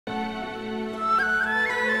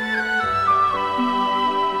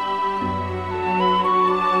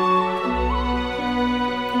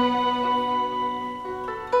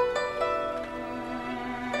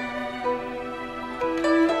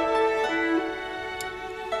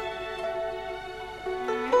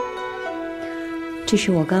这是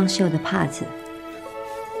我刚绣的帕子，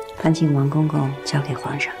烦请王公公交给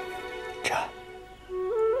皇上。这。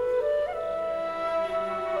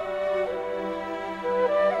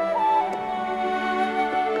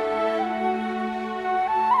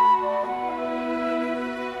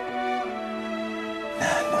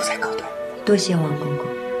奴才告退。多谢王公公。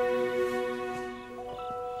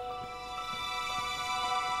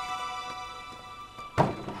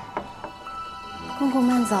公公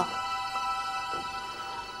慢走。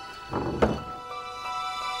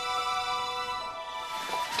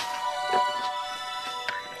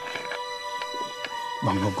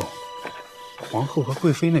王公公，皇后和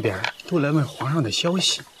贵妃那边都来问皇上的消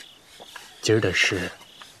息。今儿的事，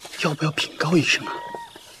要不要禀告一声啊？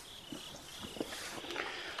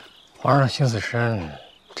皇上心思深，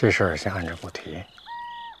这事儿先按着不提，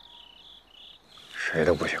谁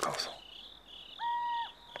都不许告诉我。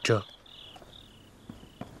这。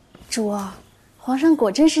主啊，皇上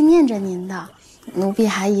果真是念着您的，奴婢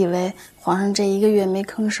还以为皇上这1个月没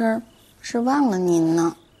吭声，是忘了您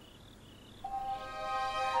呢。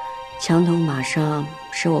墙头马上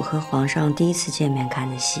是我和皇上第一次见面看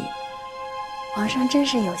的戏，皇上真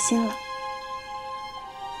是有心了。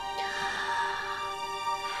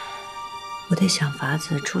我得想法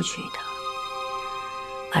子出去一趟。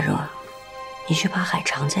阿若，你去把海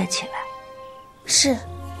肠再起来。是。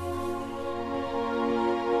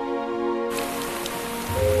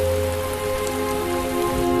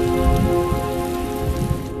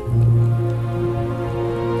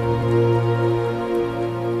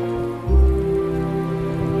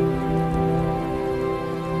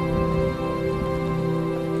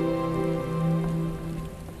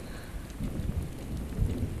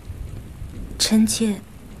臣妾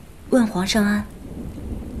问皇上安。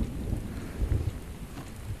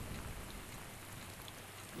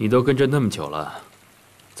你都跟朕那么久了，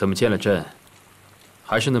怎么见了朕，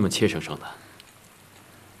还是那么怯生生的？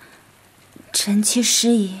臣妾失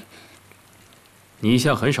仪。你一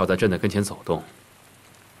向很少在朕的跟前走动，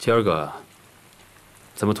今儿个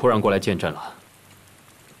怎么突然过来见朕了？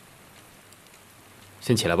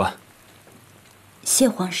先起来吧。谢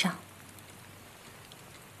皇上。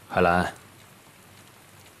海兰。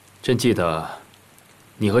朕记得，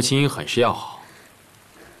你和青英很是要好。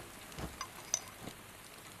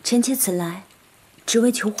臣妾此来，只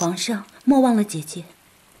为求皇上莫忘了姐姐。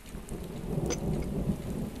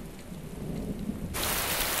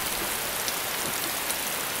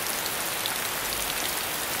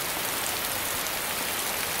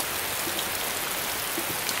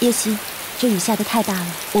叶希，这雨下得太大了，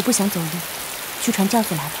我不想走路，去传轿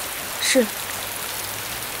子来吧。是。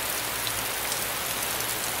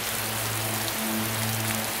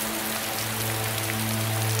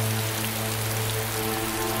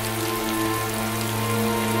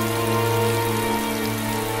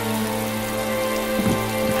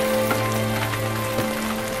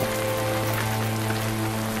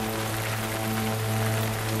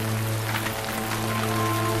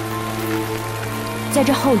在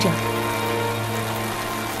这候着。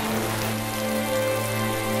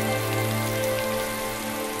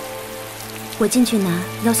我进去拿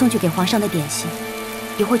要送去给皇上的点心，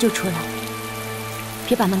一会儿就出来，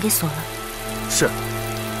别把门给锁了。是。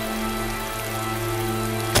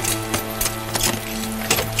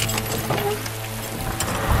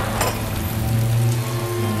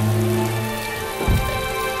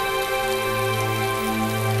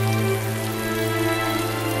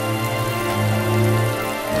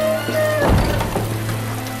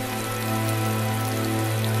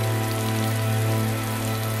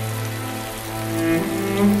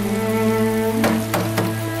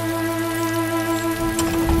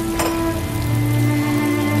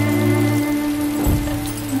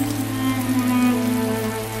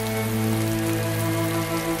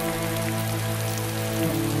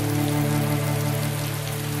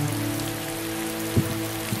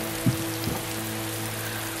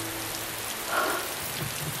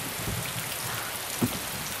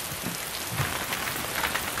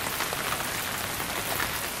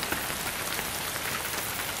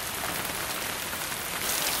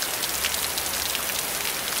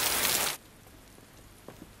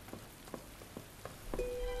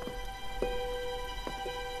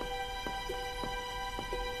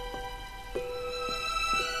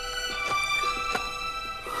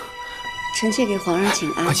臣妾给皇上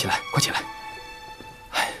请安。快起来，快起来！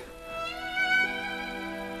哎，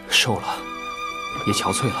瘦了，也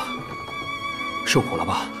憔悴了，受苦了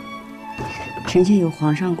吧？臣妾有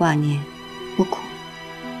皇上挂念，不苦。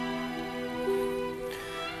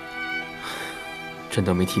朕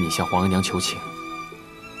都没替你向皇额娘求情，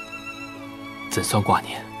怎算挂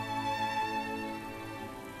念？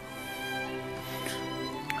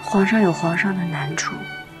皇上有皇上的难处。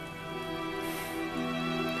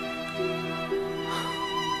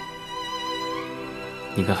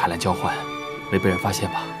你跟海兰交换，没被人发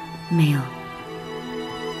现吧？没有。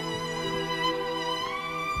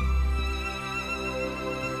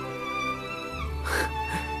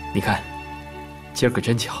你看，今儿个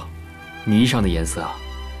真巧，你衣裳的颜色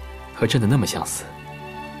和真的那么相似。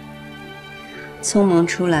匆忙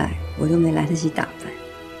出来，我都没来得及打扮。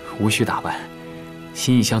无需打扮，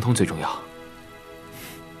心意相通最重要。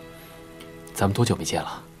咱们多久没见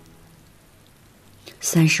了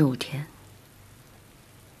？35天。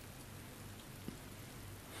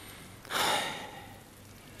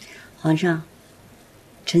皇上，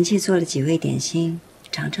臣妾做了几味点心，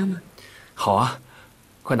尝尝吗？好啊，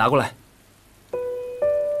快拿过来。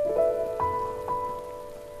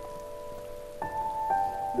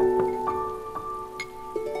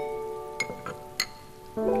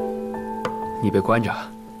你被关着，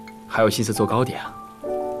还有心思做糕点啊？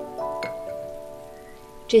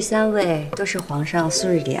这3味都是皇上素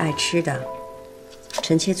日里爱吃的，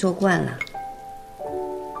臣妾做惯了。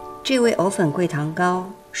这味藕粉桂糖糕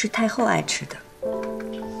是太后爱吃的，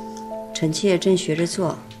臣妾正学着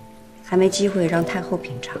做，还没机会让太后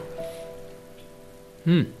品尝。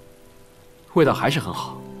味道还是很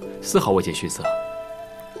好，丝毫未见逊色。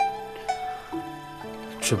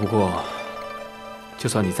只不过，就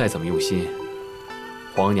算你再怎么用心，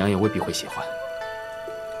皇娘也未必会喜欢。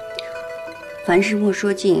凡事莫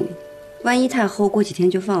说尽，万一太后过几天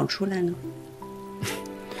就放我出来呢？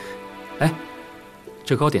哎，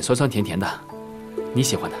这糕点酸酸甜甜的，你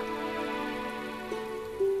喜欢的。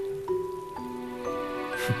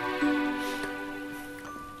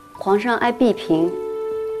皇上爱碧萍，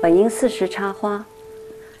本应4时插花，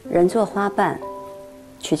人作花瓣，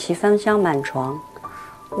取其芳香满床，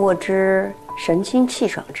卧之神清气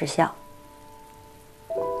爽之效。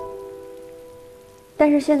但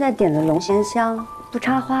是现在点了龙涎香，不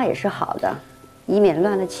插花也是好的，以免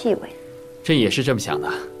乱了气味。朕也是这么想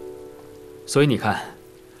的，所以你看，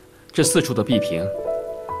这4处的碧萍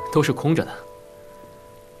都是空着的。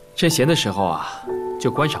朕闲的时候啊，就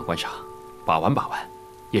观赏观赏，把玩把玩，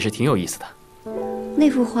也是挺有意思的。那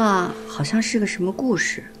幅画好像是个什么故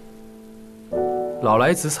事？老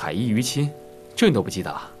来子采衣娱亲，这你都不记得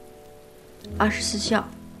了？24孝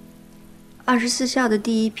，24孝的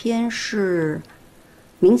第1篇是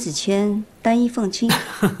闵子骞单衣奉亲。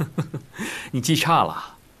你记差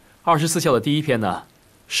了，24孝的第1篇呢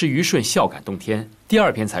是虞舜孝感动天，第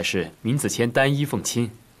2篇才是闵子骞单衣奉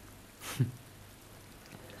亲。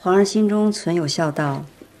皇上心中存有孝道，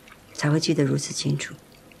才会记得如此清楚。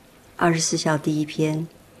24孝第1篇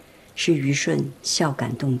是虞舜孝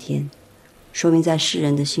感动天，说明在世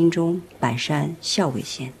人的心中百善孝为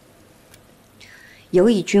先，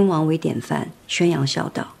有以君王为典范，宣扬孝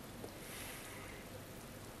道。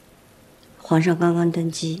皇上刚刚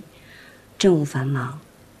登基，政务繁忙，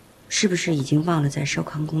是不是已经忘了在寿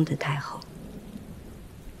康宫的太后？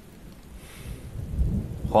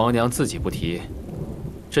皇娘自己不提，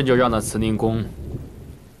朕就让那慈宁宫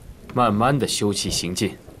慢慢的修葺行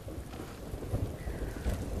进。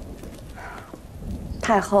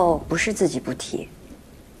太后不是自己不提，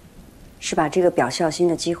是把这个表孝心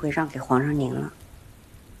的机会让给皇上您了。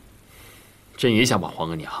朕也想把皇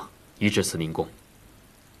额娘移至慈宁宫，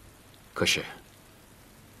可是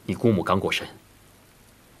你姑母刚过身，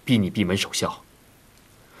逼你闭门守孝，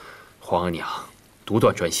皇额娘独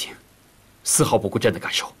断专行，丝毫不顾朕的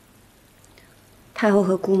感受。太后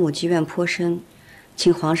和姑母积怨颇深，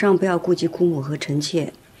请皇上不要顾及姑母和臣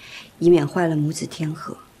妾，以免坏了母子天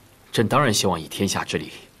和。朕当然希望以天下之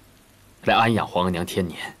力来安养皇额娘天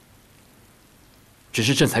年，只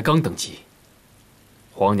是朕才刚登基，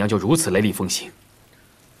皇额娘就如此雷厉风行。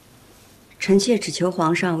臣妾只求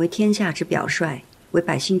皇上为天下之表率，为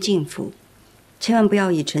百姓尽父，千万不要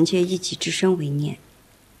以臣妾一己之身为念。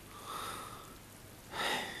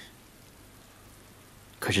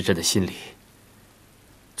可是朕的心里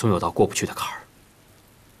总有道过不去的坎儿。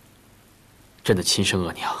朕的亲生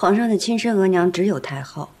额娘，皇上的亲生额娘只有太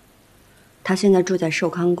后，她现在住在寿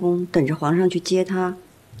康宫，等着皇上去接她，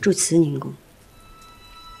住慈宁宫。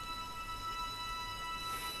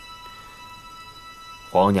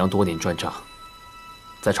皇额娘多年专政，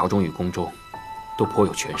在朝中与宫中都颇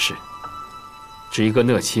有权势，只一个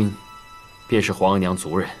讷亲，便是皇额娘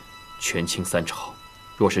族人，权倾3朝。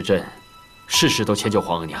若是朕事事都迁就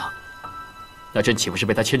皇额娘，那朕岂不是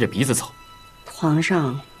被她牵着鼻子走？皇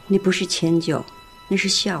上，那不是迁就，那是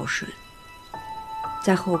孝顺。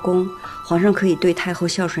在后宫，皇上可以对太后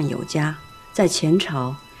孝顺有加；在前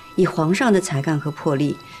朝，以皇上的才干和魄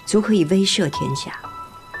力，足可以威慑天下。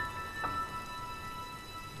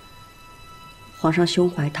皇上胸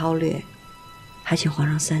怀韬略，还请皇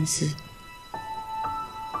上三思。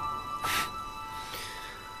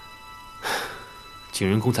景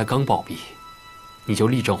仁公才刚暴毙，你就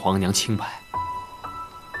力证皇额娘清白。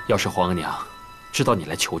要是皇额娘知道你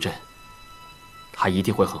来求朕，她一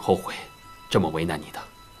定会很后悔这么为难你的。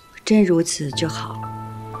真如此就好。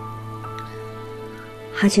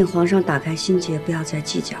还请皇上打开心结，不要再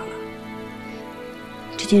计较了。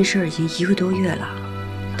这件事儿已经1个多月了，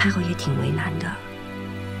太后也挺为难的。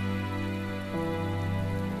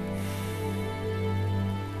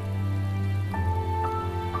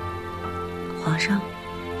皇上，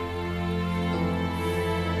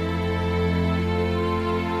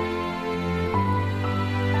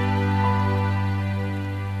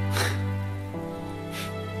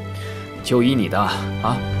就依你的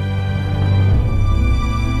啊，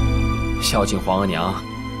孝敬皇额娘，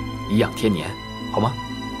颐养天年，好吗？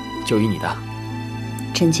就依你的。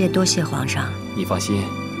臣妾多谢皇上。你放心，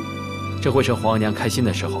这会趁皇额娘开心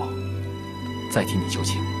的时候，再替你求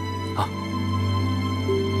情，啊。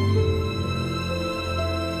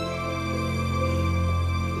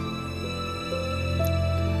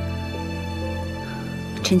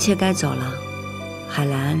臣妾该走了，海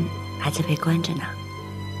兰还在被关着呢。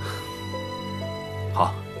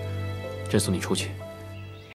好，朕送你出去。